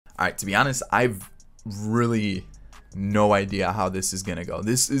Alright, to be honest, I've really no idea how this is going to go.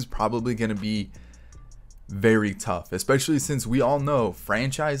 This is probably going to be very tough, especially since we all know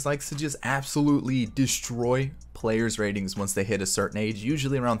franchise likes to just absolutely destroy players' ratings once they hit a certain age.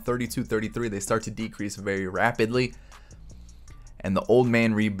 Usually around 32, 33, they start to decrease very rapidly. And the old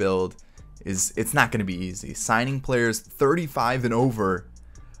man rebuild it's not going to be easy. Signing players 35 and over,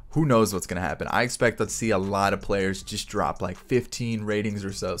 who knows what's going to happen. I expect to see a lot of players just drop like 15 ratings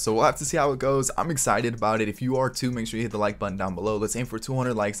or so. So we'll have to see how it goes. I'm excited about it. If you are too, make sure you hit the like button down below. Let's aim for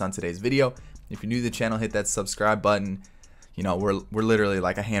 200 likes on today's video. If you're new to the channel, hit that subscribe button. You know, we're literally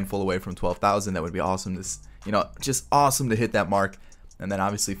like a handful away from 12,000. That would be awesome. Just awesome to hit that mark. And then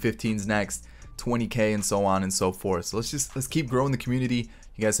obviously 15's next, 20K and so on and so forth. So let's keep growing the community.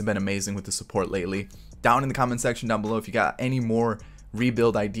 You guys have been amazing with the support lately. Down in the comment section down below, if you got any more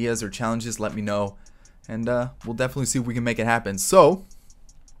rebuild ideas or challenges, let me know, and we'll definitely see if we can make it happen. So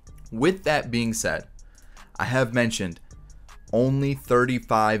with that being said, I have mentioned only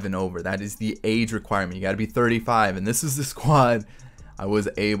 35 and over. That is the age requirement. You got to be 35, and this is the squad I was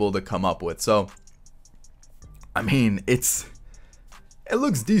able to come up with. So I mean, it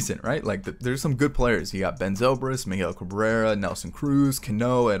looks decent, right? Like there's some good players. You got Ben Zobrist, Miguel Cabrera, Nelson Cruz,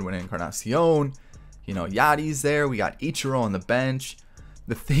 Cano, Edwin Encarnacion. You know, Yadi's there. We got Ichiro on the bench.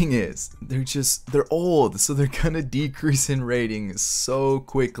 The thing is, they're old, so they're gonna decrease in rating so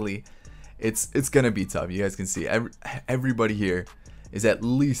quickly. It's gonna be tough. You guys can see everybody here is at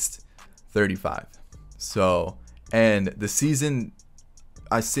least 35. So, and the season,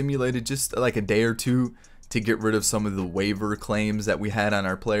 I simulated just like a day or two to get rid of some of the waiver claims that we had on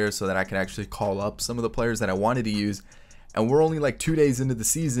our players, so that I could actually call up some of the players that I wanted to use. And we're only like 2 days into the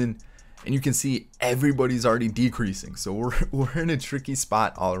season, and you can see everybody's already decreasing. So we're in a tricky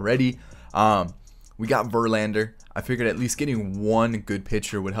spot already. We got Verlander. I figured at least getting one good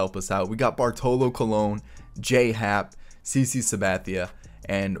pitcher would help us out. We got Bartolo Colon, J Happ, CC Sabathia,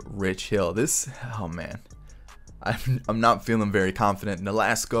 and Rich Hill. Oh man, I'm not feeling very confident.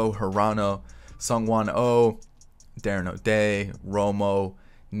 Nolasco, Hirano, Sungwon Oh, Darren O'Day, Romo,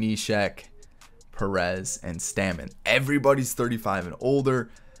 Nishek, Perez, and Stammen. Everybody's 35 and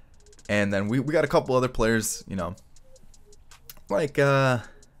older. And then we got a couple other players, you know, like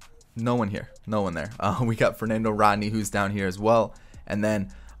no one here, no one there. We got Fernando Rodney, who's down here as well. And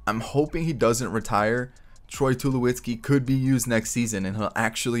then I'm hoping he doesn't retire. Troy Tulowitzki could be used next season, and he'll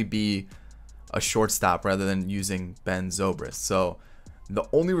actually be a shortstop rather than using Ben Zobrist. So the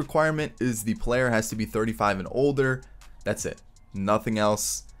only requirement is the player has to be 35 and older. That's it. Nothing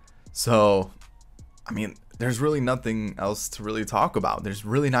else. So, I mean, there's really nothing else to really talk about. There's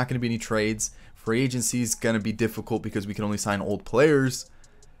really not going to be any trades. Free agency is going to be difficult because we can only sign old players.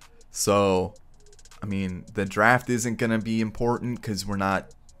 So, I mean, the draft isn't going to be important because we're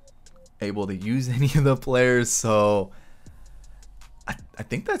not able to use any of the players. So, I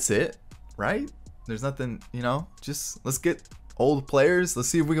think that's it, right? There's nothing, you know, just let's get old players. Let's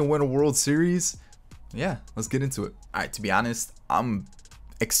see if we can win a World Series. Yeah, let's get into it. All right, to be honest, I'm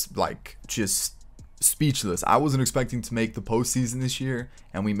just speechless. I wasn't expecting to make the postseason this year,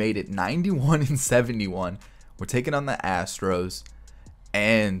 and we made it 91 and 71. We're taking on the Astros,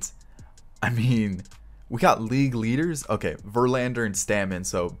 and I mean, we got league leaders. Okay, Verlander and Stammen,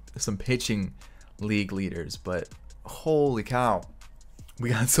 so some pitching league leaders, but holy cow, we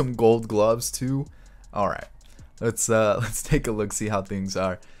got some gold gloves too. All right, let's take a look, see how things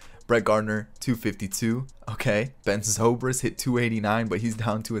are. Brett Gardner 252. Okay, Ben Zobrist hit 289, but he's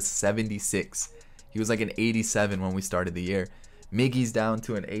down to a 76. He was like an 87 when we started the year. Miggy's down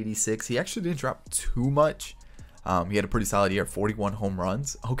to an 86. He actually didn't drop too much. He had a pretty solid year, 41 home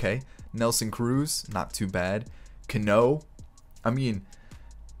runs. Okay, Nelson Cruz, not too bad. Cano, I mean,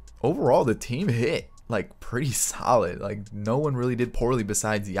 overall the team hit like pretty solid. Like no one really did poorly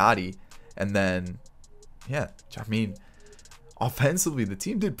besides Yadi. And then, yeah, I mean, offensively the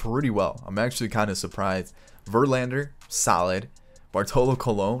team did pretty well. I'm actually kind of surprised. Verlander, solid. Bartolo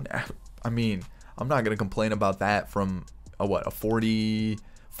Colon, I mean, I'm not gonna complain about that from a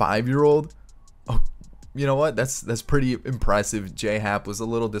 45-year-old. Oh, you know what? That's pretty impressive. J Happ was a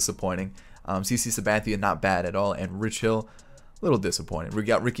little disappointing. CC Sabathia, not bad at all, and Rich Hill, a little disappointing. We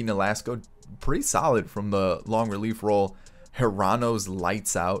got Ricky Nolasco, pretty solid from the long relief role. Hirano's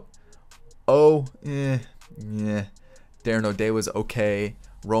lights out. Oh, yeah. Darren O'Day was okay.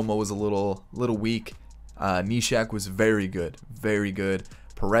 Romo was a little weak. Nishek was very good, very good.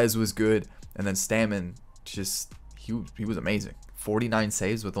 Perez was good, and then Stammen, just he was amazing. 49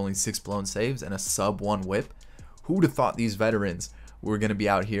 saves with only 6 blown saves and a sub-1 whip. Who'd have thought these veterans were gonna be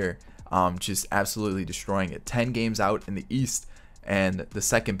out here just absolutely destroying it? 10 games out in the East, and the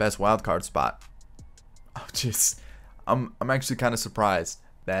second best wild card spot. I'm actually kind of surprised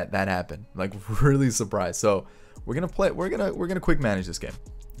that happened. Like, really surprised. So we're gonna quick manage this game,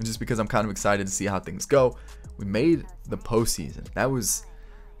 just because I'm kind of excited to see how things go. We made the postseason.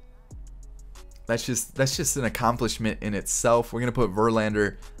 That's just an accomplishment in itself. We're gonna put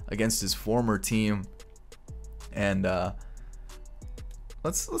Verlander against his former team, and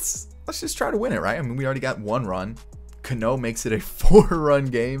let's just try to win it, right? I mean, we already got 1 run. Cano makes it a 4-run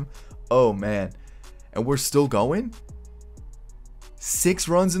game. Oh man, and we're still going. 6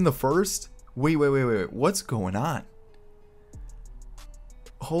 runs in the first. Wait. What's going on?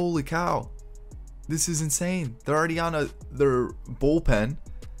 Holy cow, this is insane. They're already on their bullpen.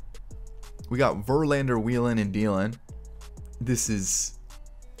 We got Verlander wheeling and dealing. This is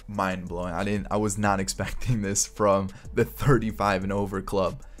mind blowing. I was not expecting this from the 35 and over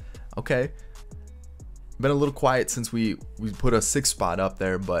club. Okay, been a little quiet since we put a 6th spot up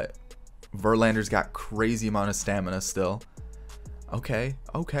there, but Verlander's got crazy amount of stamina still. Okay,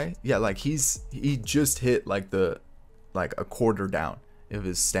 yeah, like he just hit like a quarter down of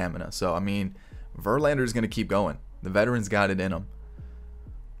his stamina. So I mean, Verlander's gonna keep going. The veteran's got it in him.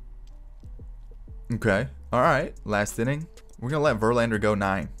 Okay, all right, last inning. We're gonna let Verlander go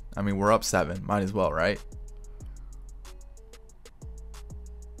 9. I mean, we're up 7. Might as well, right?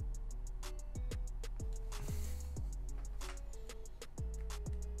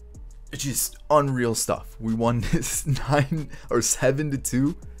 It's just unreal stuff. We won this 9 or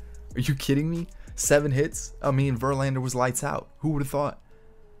 7-2. Are you kidding me? 7 hits. I mean, Verlander was lights out. Who would have thought?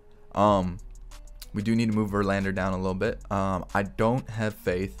 We do need to move Verlander down a little bit. I don't have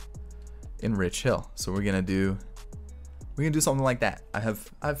faith in Rich Hill, so we're gonna do something like that. I have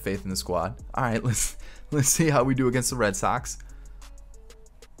faith in the squad. All right, let's see how we do against the Red Sox.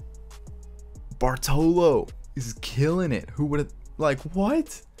 Bartolo is killing it. Who would have, like,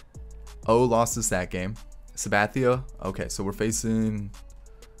 what? Oh, lost us that game. Sabathia. Okay, so we're facing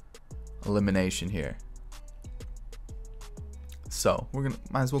elimination here. So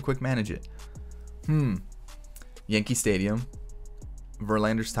might as well quick manage it. Yankee Stadium.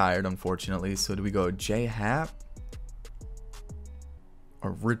 Verlander's tired, unfortunately. So do we go J-Hap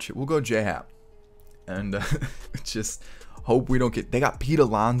or Richard? We'll go J-Hap, and just hope we don't get. They got Pete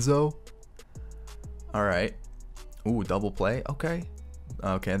Alonso. All right. Ooh, double play. Okay.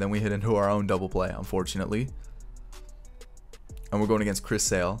 Then we hit into our own double play, unfortunately. And we're going against Chris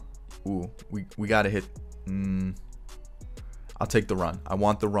Sale. Ooh, we gotta hit. I'll take the run. I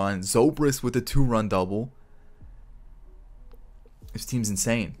want the run. Zobrist with a 2-run double. This team's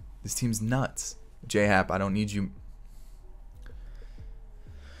insane. This team's nuts. J-Hap, I don't need you.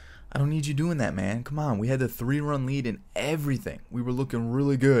 I don't need you doing that, man. Come on. We had the 3-run lead in everything. We were looking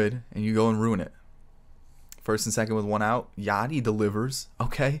really good, and you go and ruin it. First and second with 1 out. Yachty delivers.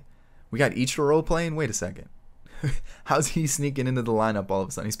 Okay. We got Ichiro playing. Wait a second. How's he sneaking into the lineup all of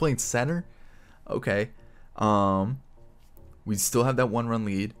a sudden? He's playing center. Okay. We still have that 1-run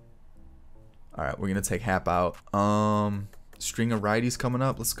lead. All right, we're gonna take Hap out. String of righties coming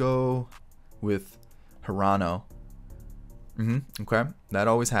up. Let's go with Hirano. Okay. That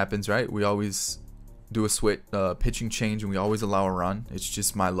always happens, right? We always do a switch, pitching change, and we always allow a run. It's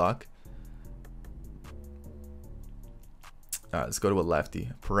just my luck. All right, let's go to a lefty.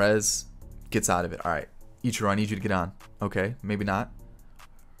 Perez gets out of it. All right, Ichiro, I need you to get on. Okay, maybe not.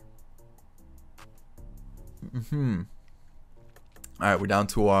 All right, we're down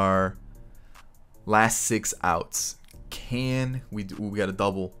to our last 6 outs. Can we do? We got a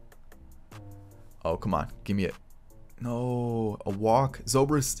double. Oh, come on, give me it. No, a walk.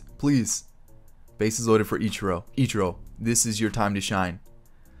 Zobrist, please. Bases loaded for Ichiro. Ichiro, this is your time to shine.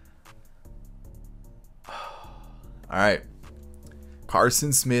 All right.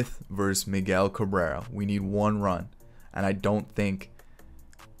 Carson Smith versus Miguel Cabrera. We need 1 run. And I don't think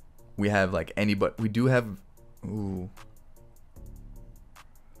we have like any, but we do have. Ooh.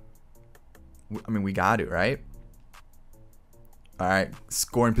 I mean, we got it, right? All right.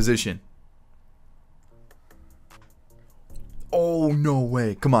 Scoring position. Oh, no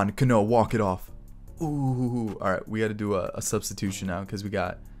way. Come on, Cano, walk it off. Ooh. All right. We got to do a substitution now because we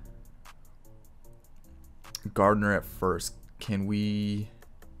got Gardner at first. Can we?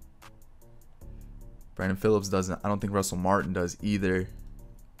 Brandon Phillips doesn't. I don't think Russell Martin does either.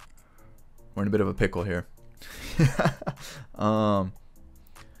 We're in a bit of a pickle here.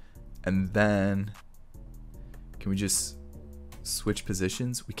 And then can we just switch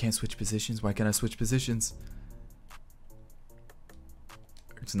positions? We can't switch positions. Why can't I switch positions?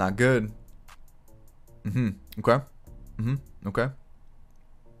 It's not good. Okay. Okay.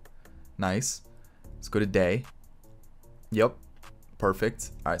 Nice. Let's go to Day. Yep. Perfect.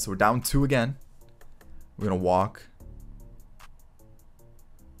 All right, so we're down 2 again. We're going to walk.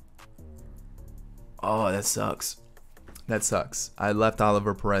 Oh, that sucks. That sucks. I left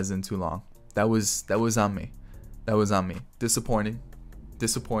Oliver Perez in too long. That was on me. That was on me. Disappointed.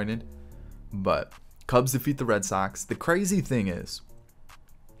 But Cubs defeat the Red Sox. The crazy thing is,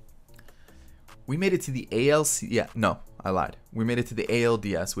 we made it to the ALC. Yeah, no, I lied. We made it to the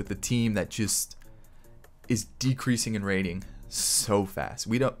ALDS with a team that just is decreasing in rating so fast.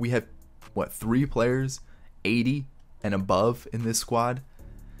 We have what, 3 players 80 and above in this squad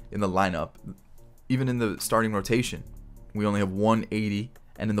in the lineup. Even in the starting rotation, we only have 180,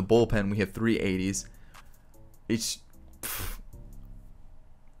 and in the bullpen we have 3 80s. It's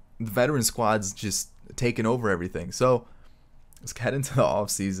the veteran squad's just taking over everything. So let's head into the off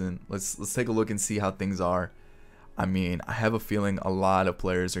season. Let's take a look and see how things are. I mean, I have a feeling a lot of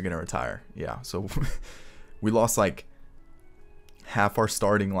players are gonna retire. Yeah, so we lost like half our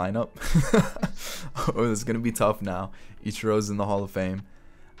starting lineup. Oh, it's gonna be tough now. Ichiro's in the Hall of Fame.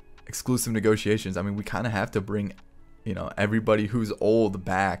 Exclusive negotiations. I mean, we kind of have to bring, you know, everybody who's old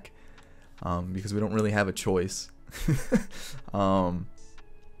back, because we don't really have a choice. Yeah,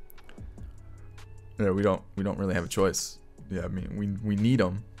 we don't really have a choice. Yeah, I mean, we need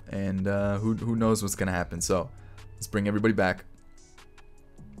them, and who knows what's gonna happen. So let's bring everybody back.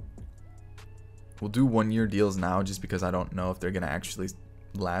 We'll do 1-year deals now, just because I don't know if they're gonna actually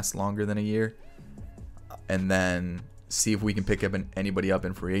last longer than a year, and then see if we can pick up anybody up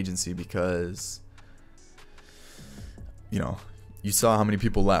in free agency, because, you know, you saw how many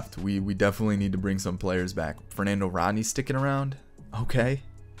people left. We definitely need to bring some players back. Fernando Rodney's sticking around. Okay,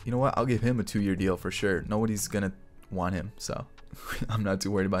 you know what? I'll give him a 2-year deal for sure. Nobody's gonna want him, so I'm not too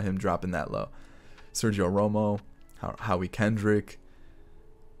worried about him dropping that low. Sergio Romo, Howie Kendrick.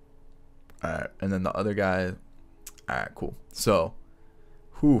 All right, and then the other guy. All right, cool. So,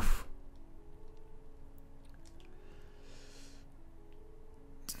 whoof.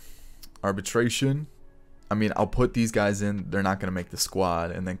 Arbitration. I mean, I'll put these guys in. They're not going to make the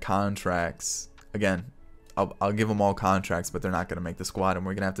squad. And then contracts. Again, I'll give them all contracts, but they're not going to make the squad. And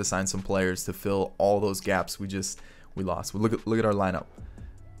we're going to have to sign some players to fill all those gaps we lost. Look at our lineup.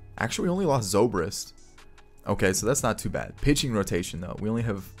 Actually, we only lost Zobrist. Okay, so that's not too bad. Pitching rotation, though. We only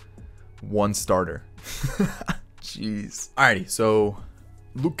have 1 starter. Jeez. Alrighty, so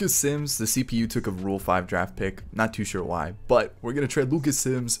Lucas Sims, the CPU took a Rule 5 draft pick. Not too sure why, but we're going to trade Lucas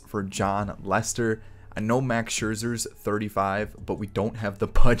Sims for John Lester. I know Max Scherzer's 35, but we don't have the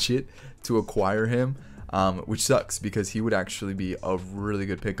budget to acquire him, which sucks because he would actually be a really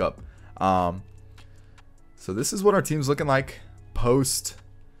good pickup. So this is what our team's looking like post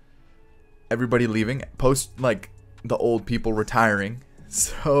everybody leaving, post like the old people retiring.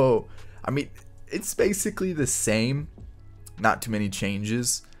 So, I mean, it's basically the same. Not too many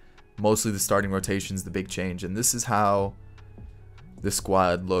changes. Mostly the starting rotation's the big change. And this is how the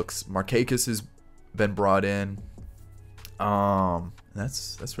squad looks. Markakis has been brought in.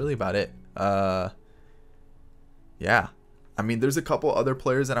 That's really about it. Yeah. I mean, there's a couple other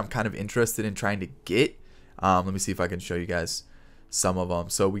players that I'm kind of interested in trying to get. Let me see if I can show you guys some of them.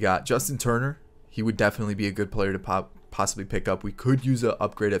 So we got Justin Turner. He would definitely be a good player to possibly pick up. We could use an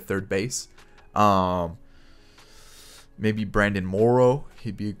upgrade at third base. Maybe Brandon Morrow.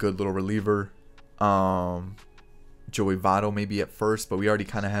 He'd be a good little reliever. Joey Votto maybe at first, but we already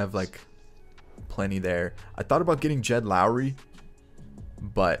kind of have like plenty there. I thought about getting Jed Lowry,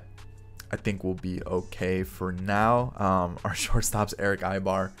 but I think we'll be okay for now. Our shortstop's Eric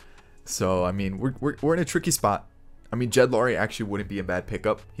Ibar. So, I mean, we're in a tricky spot. I mean, Jed Lowry actually wouldn't be a bad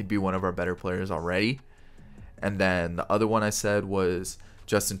pickup. He'd be one of our better players already. And then the other one I said was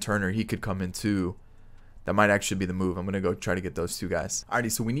Justin Turner. He could come in too. That might actually be the move. I'm going to go try to get those 2 guys.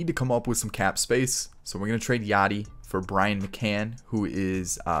 Alrighty, so we need to come up with some cap space. So we're going to trade Yachty for Brian McCann, who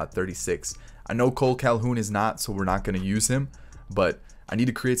is 36. I know Cole Calhoun is not, so we're not going to use him. But I need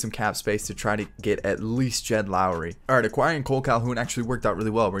to create some cap space to try to get at least Jed Lowry. Alright, acquiring Cole Calhoun actually worked out really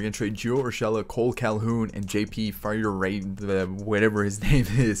well. We're going to trade Gio Urshela, Cole Calhoun, and JP Fire whatever his name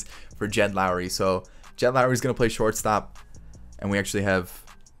is, for Jed Lowry. So Jed Lowry is going to play shortstop, and we actually have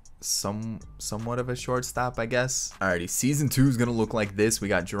somewhat of a shortstop, I guess. Alrighty, season 2 is gonna look like this. We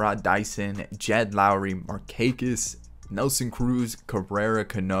got Gerard Dyson, Jed Lowry, Markakis, Nelson Cruz, Cabrera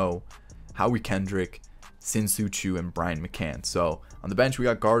Cano, Howie Kendrick, Sin-Soo Choo, and Brian McCann. So on the bench we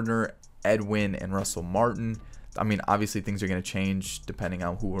got Gardner, Edwin, and Russell Martin. I mean, obviously things are gonna change depending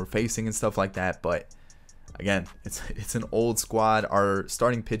on who we're facing and stuff like that, but again, it's an old squad. Our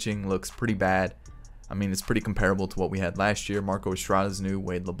starting pitching looks pretty bad. I mean, it's pretty comparable to what we had last year. Marco Estrada's new,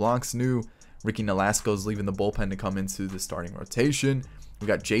 Wade LeBlanc's new, Ricky Nolasco's leaving the bullpen to come into the starting rotation. We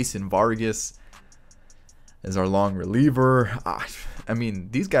got Jason Vargas as our long reliever. I mean,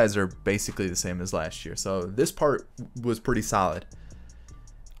 these guys are basically the same as last year. So this part was pretty solid.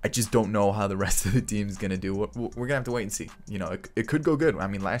 I just don't know how the rest of the team is going to do. We're going to have to wait and see. You know, it could go good. I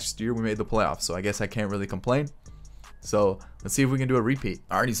mean, last year we made the playoffs, so I guess I can't really complain. So let's see if we can do a repeat.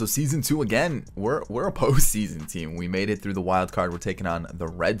 Alrighty, so season 2 again. We're a postseason team. We made it through the wild card. We're taking on the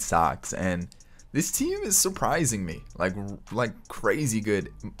Red Sox, and this team is surprising me. Like crazy good.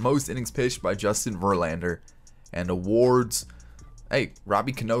 Most innings pitched by Justin Verlander, and awards. Hey,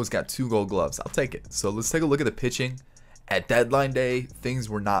 Robbie Cano's got 2 Gold Gloves. I'll take it. So let's take a look at the pitching. At deadline day, things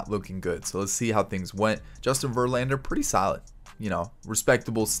were not looking good. So let's see how things went. Justin Verlander, pretty solid. You know,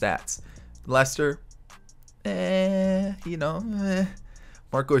 respectable stats. Lester,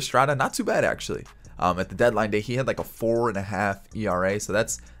 Marco Estrada, not too bad actually. At the deadline day, he had like a 4.5 ERA. So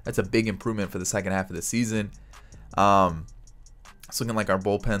that's a big improvement for the second half of the season. It's looking like our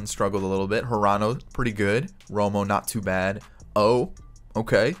bullpen struggled a little bit. Hirano, pretty good. Romo, not too bad. Oh,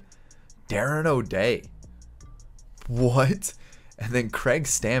 okay. Darren O'Day. What? And then Craig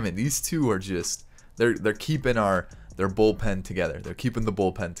Stammen. These two are just they're keeping their bullpen together. They're keeping the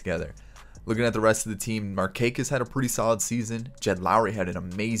bullpen together. Looking at the rest of the team, Markakis had a pretty solid season. Jed Lowry had an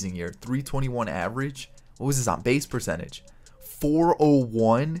amazing year. 321 average. What was his on base percentage?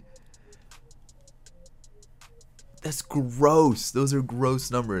 401. That's gross. Those are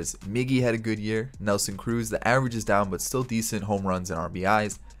gross numbers. Miggy had a good year. Nelson Cruz, the average is down, but still decent home runs and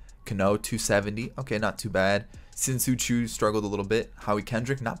RBIs. Cano, 270. Okay, not too bad. Sin-Soo Choo struggled a little bit. Howie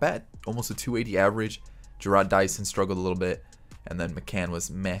Kendrick, not bad. Almost a 280 average. Gerard Dyson struggled a little bit. And then McCann was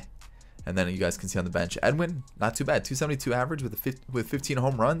meh. And then you guys can see on the bench, Edwin, not too bad. 272 average with 15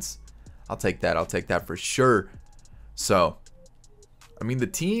 home runs. I'll take that. I'll take that for sure. So, I mean, the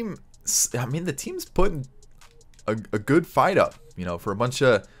team's putting a good fight up. You know, for a bunch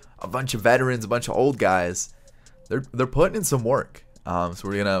of veterans, a bunch of old guys. They're putting in some work. So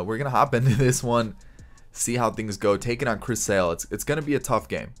we're gonna hop into this one. See how things go. Taking on Chris Sale. It's going to be a tough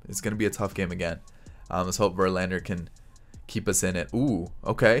game. It's going to be a tough game again. Let's hope Verlander can keep us in it. Ooh,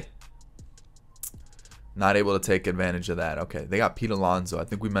 okay. Not able to take advantage of that. Okay, they got Pete Alonso. I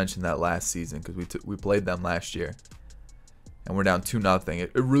think we mentioned that last season because we played them last year. And we're down 2-0.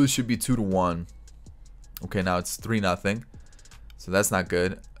 It really should be 2-1. Okay, now it's 3-0. So that's not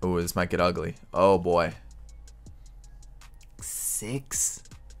good. Oh, this might get ugly. Oh, boy. 6.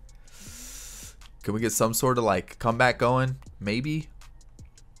 Can we get some sort of like comeback going? Maybe.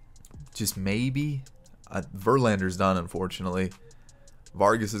 Just maybe. Verlander's done, unfortunately.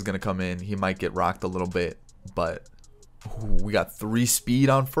 Vargas is going to come in. He might get rocked a little bit. But we got 3 speed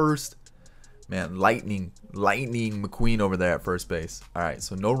on first. Man, lightning McQueen over there at first base. All right,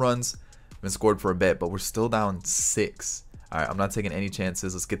 so no runs. Been scored for a bit, but we're still down 6. All right, I'm not taking any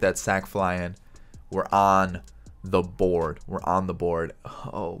chances. Let's get that sack flying. We're on the board. We're on the board.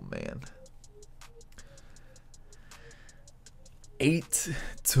 Oh, man.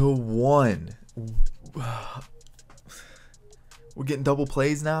 8-1. We're getting double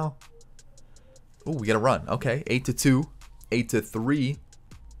plays now. Oh, we got to run. Okay, 8-2, 8-3.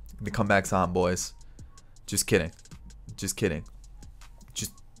 The comeback's on, boys. Just kidding. Just kidding.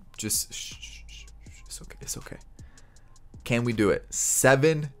 Just. Shh. It's okay. It's okay. Can we do it?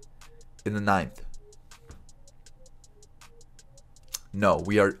 7 in the 9th. No,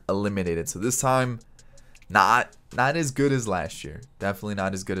 we are eliminated. So this time, not as good as last year. Definitely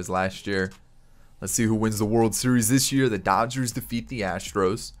not as good as last year. Let's see who wins the World Series this year. The Dodgers defeat the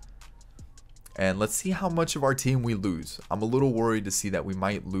Astros. And let's see how much of our team we lose. I'm a little worried to see that we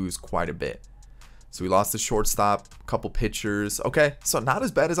might lose quite a bit. So we lost the shortstop, a couple pitchers. Okay, so not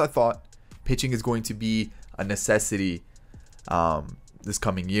as bad as I thought. Pitching is going to be a necessity this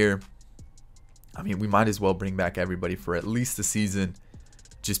coming year. I mean, we might as well bring back everybody for at least the season,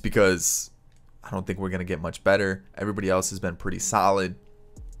 just because I don't think we're going to get much better. Everybody else has been pretty solid.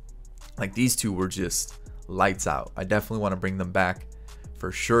 Like, these two were just lights out. I definitely want to bring them back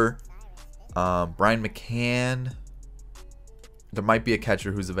for sure. Brian McCann. There might be a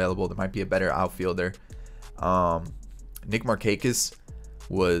catcher who's available. There might be a better outfielder. Nick Markakis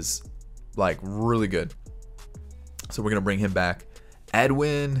was like really good. So we're going to bring him back.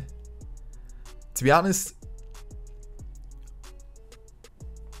 Edwin, to be honest,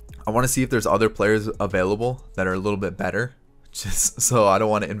 I want to see if there's other players available that are a little bit better. Just so I don't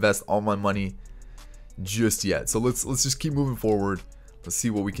want to invest all my money just yet. So let's just keep moving forward. Let's see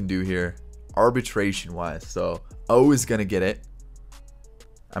what we can do here. Arbitration wise. So O is going to get it.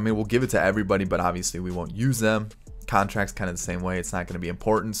 I mean, we'll give it to everybody, but obviously we won't use them. Contracts kind of the same way. It's not going to be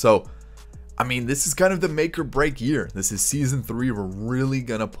important. So I mean, this is kind of the make or break year. This is season 3. We're really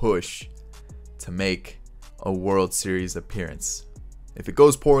gonna push to make a World Series appearance. If it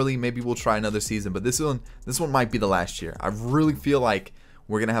goes poorly, maybe we'll try another season, but this one might be the last year. I really feel like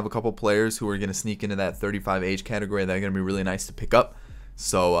we're gonna have a couple players who are gonna sneak into that 35 age category that are gonna be really nice to pick up.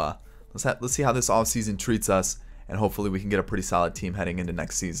 So let's see how this offseason treats us, and hopefully we can get a pretty solid team heading into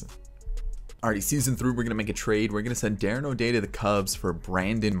next season. Alrighty, season 3, we're gonna make a trade. We're gonna send Darren O'Day to the Cubs for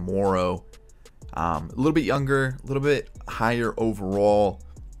Brandon Morrow. A little bit younger, a little bit higher overall,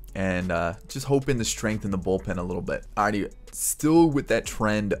 and just hoping to strengthen the bullpen a little bit. Alrighty, still with that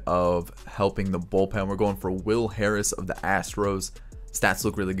trend of helping the bullpen, we're going for Will Harris of the Astros. Stats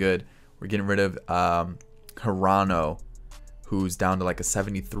look really good. We're getting rid of Hirano, who's down to like a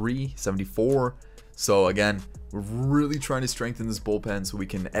 73, 74. So again, we're really trying to strengthen this bullpen so we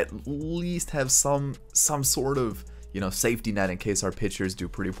can at least have some sort of, safety net in case our pitchers do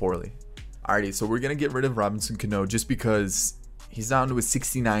pretty poorly. Alrighty, so we're gonna get rid of Robinson Cano just because he's down to a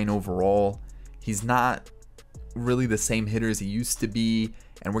 69 overall. He's not really the same hitter as he used to be,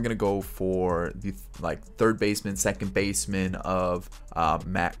 and we're gonna go for the third baseman, second baseman of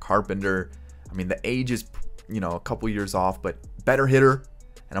Matt Carpenter. I mean, the age is a couple years off, but better hitter,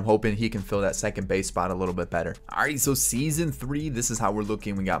 and I'm hoping he can fill that second base spot a little bit better. Alright, so season 3, this is how we're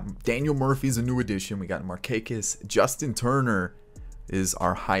looking. We got Daniel Murphy's a new addition. We got Markakis. Justin Turner is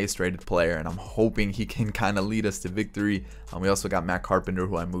our highest rated player, and I'm hoping he can kind of lead us to victory. We also got Matt Carpenter,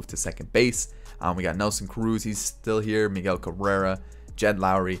 who I moved to second base. We got Nelson Cruz, he's still here, Miguel Cabrera, Jed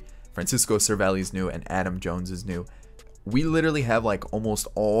Lowry, Francisco Cervelli is new, and Adam Jones is new. We literally have like almost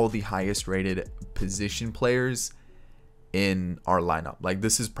all the highest rated position players in our lineup. Like,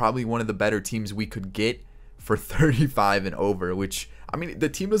 this is probably one of the better teams we could get for 35 and over, which, I mean, the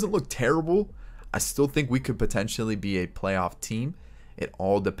team doesn't look terrible. I still think we could potentially be a playoff team. It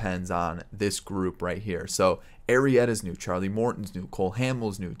all depends on this group right here. So Arrieta's new, Charlie Morton's new, Cole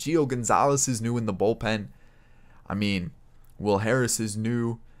Hamels new, Gio Gonzalez is new in the bullpen. I mean, Will Harris is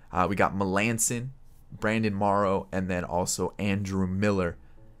new. We got Melanson, Brandon Morrow, and then also Andrew Miller.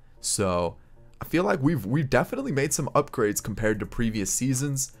 So I feel like we've definitely made some upgrades compared to previous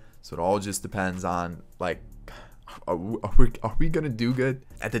seasons. So it all just depends on, like, are we gonna do good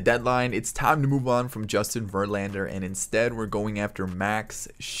at the deadline? It's time to move on from Justin Verlander, and instead we're going after Max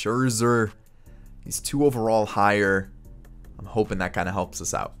Scherzer. He's 2 overall higher. I'm hoping that kind of helps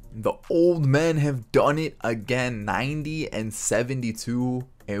us out. The old men have done it again. 90 and 72,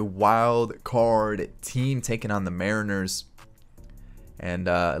 a wild card team taking on the Mariners. And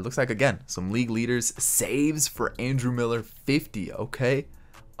it looks like, again, some league leaders. Saves for Andrew Miller, 50. Okay,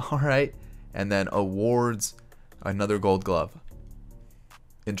 all right. And then awards, another Gold Glove.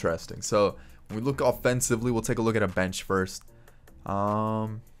 Interesting. So when we look offensively, we'll take a look at a bench first.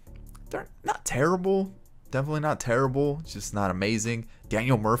 They're not terrible. Definitely not terrible. It's just not amazing.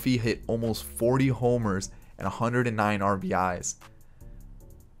 Daniel Murphy hit almost 40 homers and 109 RBIs.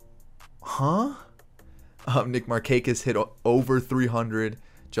 Huh? Nick Markakis hit over 300.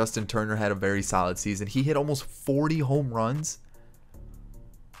 Justin Turner had a very solid season. He hit almost 40 home runs.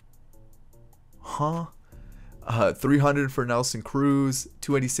 Huh? 300 for Nelson Cruz,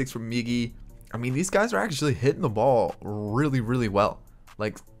 286 for Miggy. I mean, these guys are actually hitting the ball really, really well.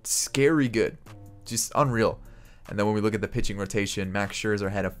 Like, scary good. Just unreal. And then when we look at the pitching rotation, Max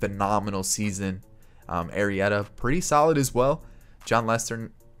Scherzer had a phenomenal season. Arrieta, pretty solid as well. John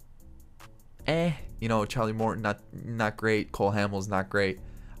Lester, Charlie Morton, not great. Cole Hamels, not great.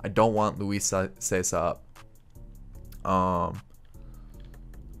 I don't want Luis Cessa up.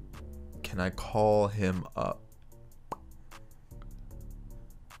 Can I call him up?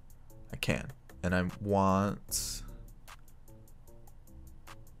 I can. And I want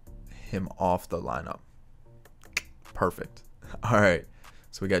him off the lineup. Perfect. All right.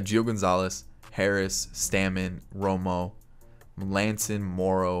 So we got Gio Gonzalez, Harris, Stammen, Romo, Melanson,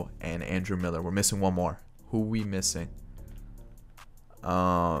 Morrow, and Andrew Miller. We're missing one more. Who are we missing?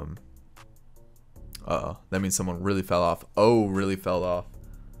 Uh-oh. That means someone really fell off. Oh, really fell off.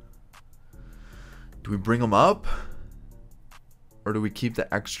 Do we bring him up? Or do we keep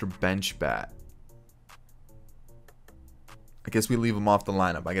the extra bench bat? I guess we leave him off the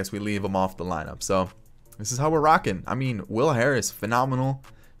lineup. So this is how we're rocking. I mean, Will Harris, phenomenal.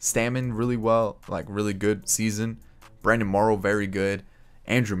 Stammen, really good season. Brandon Morrow, very good.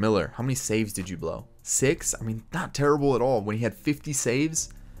 Andrew Miller, how many saves did you blow? 6? I mean, not terrible at all. When he had 50 saves,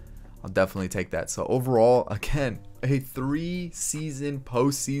 I'll definitely take that. So overall, again, a 3-season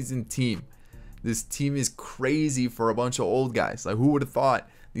postseason team. This team is crazy for a bunch of old guys. Like, who would have thought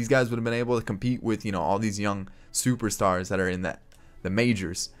these guys would have been able to compete with, all these young superstars that are in the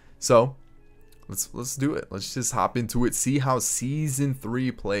majors. So let's do it. Let's just hop into it. See how season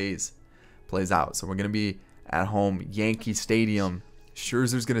 3 plays out. So we're gonna be at home, Yankee Stadium.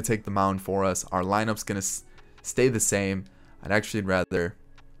 Scherzer's gonna take the mound for us. Our lineup's gonna stay the same. I'd actually rather.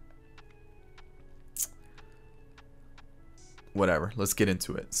 Whatever. Let's get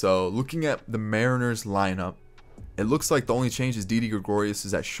into it. So looking at the Mariners lineup, it looks like the only change is Didi Gregorius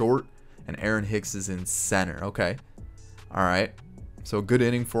is at short and Aaron Hicks is in center. Okay. All right. So good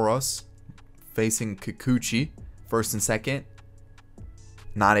inning for us. Facing Kikuchi, first and second.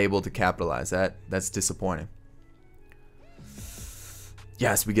 Not able to capitalize. That's disappointing.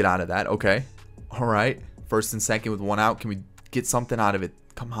 Yes, we get out of that. Okay. All right. First and second with 1 out. Can we get something out of it?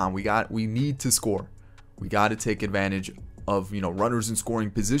 Come on. We need to score. We got to take advantage of, runners in scoring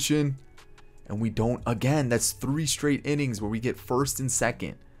position. And we don't. Again, that's 3 straight innings where we get first and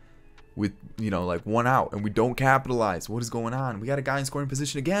second with, like 1 out. And we don't capitalize. What is going on? We got a guy in scoring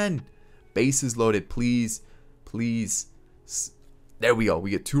position again. Bases loaded. Please. Please. There we go.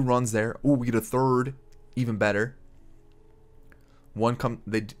 We get 2 runs there. Oh, we get a third. Even better.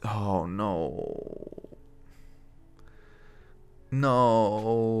 Oh, no.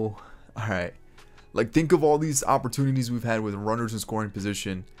 No. All right. Like, think of all these opportunities we've had with runners in scoring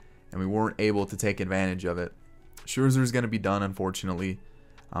position, and we weren't able to take advantage of it. Scherzer's going to be done, unfortunately.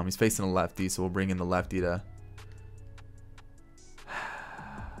 He's facing a lefty, so we'll bring in the lefty to...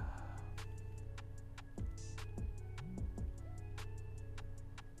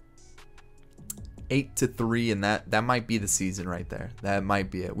 8-3, and that might be the season right there. That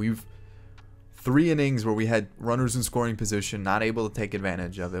might be it. We've 3 innings where we had runners in scoring position, not able to take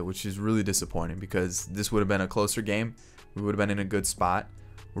advantage of it, which is really disappointing because this would have been a closer game. We would have been in a good spot.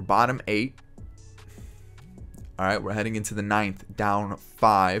 We're bottom 8. All right, we're heading into the 9th, down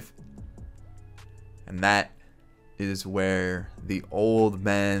 5. And that is where the old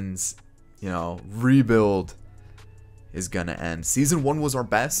men's, rebuild is going to end. Season 1 was our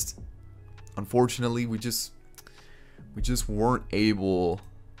best. Unfortunately, we just weren't able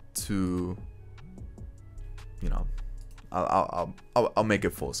to, I'll make it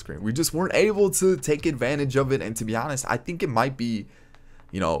full screen. We just weren't able to take advantage of it. And to be honest, I think it might be,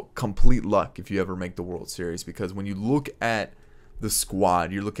 complete luck if you ever make the World Series, because when you look at the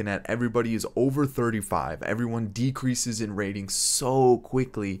squad, you're looking at everybody is over 35. Everyone decreases in rating so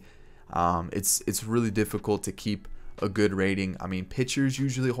quickly. It's really difficult to keep a good rating. I mean, pitchers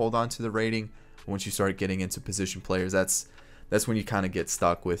usually hold on to the rating. Once you start getting into position players, that's when you kind of get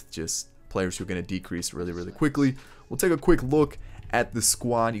stuck with just players who are going to decrease really, really quickly. We'll take a quick look at the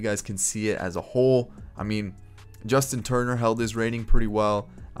squad. You guys can see it as a whole. I mean, Justin Turner held his rating pretty well.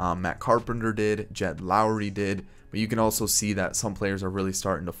 Matt Carpenter did. Jed Lowry did. But you can also see that some players are really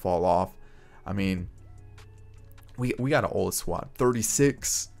starting to fall off. I mean, we got an old squad.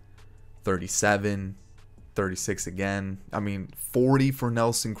 36, 37, 36 again. I mean, 40 for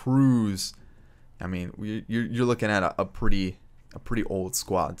Nelson Cruz. I mean, you're looking at a pretty old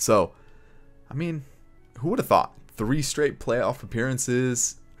squad. So, I mean, who would have thought? 3 straight playoff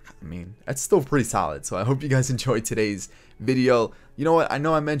appearances. I mean, that's still pretty solid. So I hope you guys enjoyed today's video. You know what? I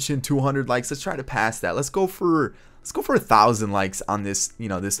know I mentioned 200 likes. Let's try to pass that. Let's go for 1,000 likes on this,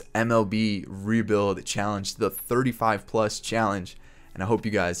 this MLB rebuild challenge, the 35+ challenge. And I hope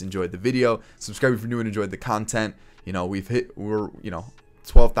you guys enjoyed the video. Subscribe if you're new and enjoyed the content. We're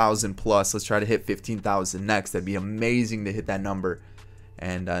 12,000 plus. Let's try to hit 15,000 next. That'd be amazing to hit that number.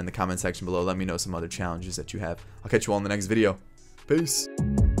 And in the comment section below, let me know some other challenges that you have. I'll catch you all in the next video. Peace.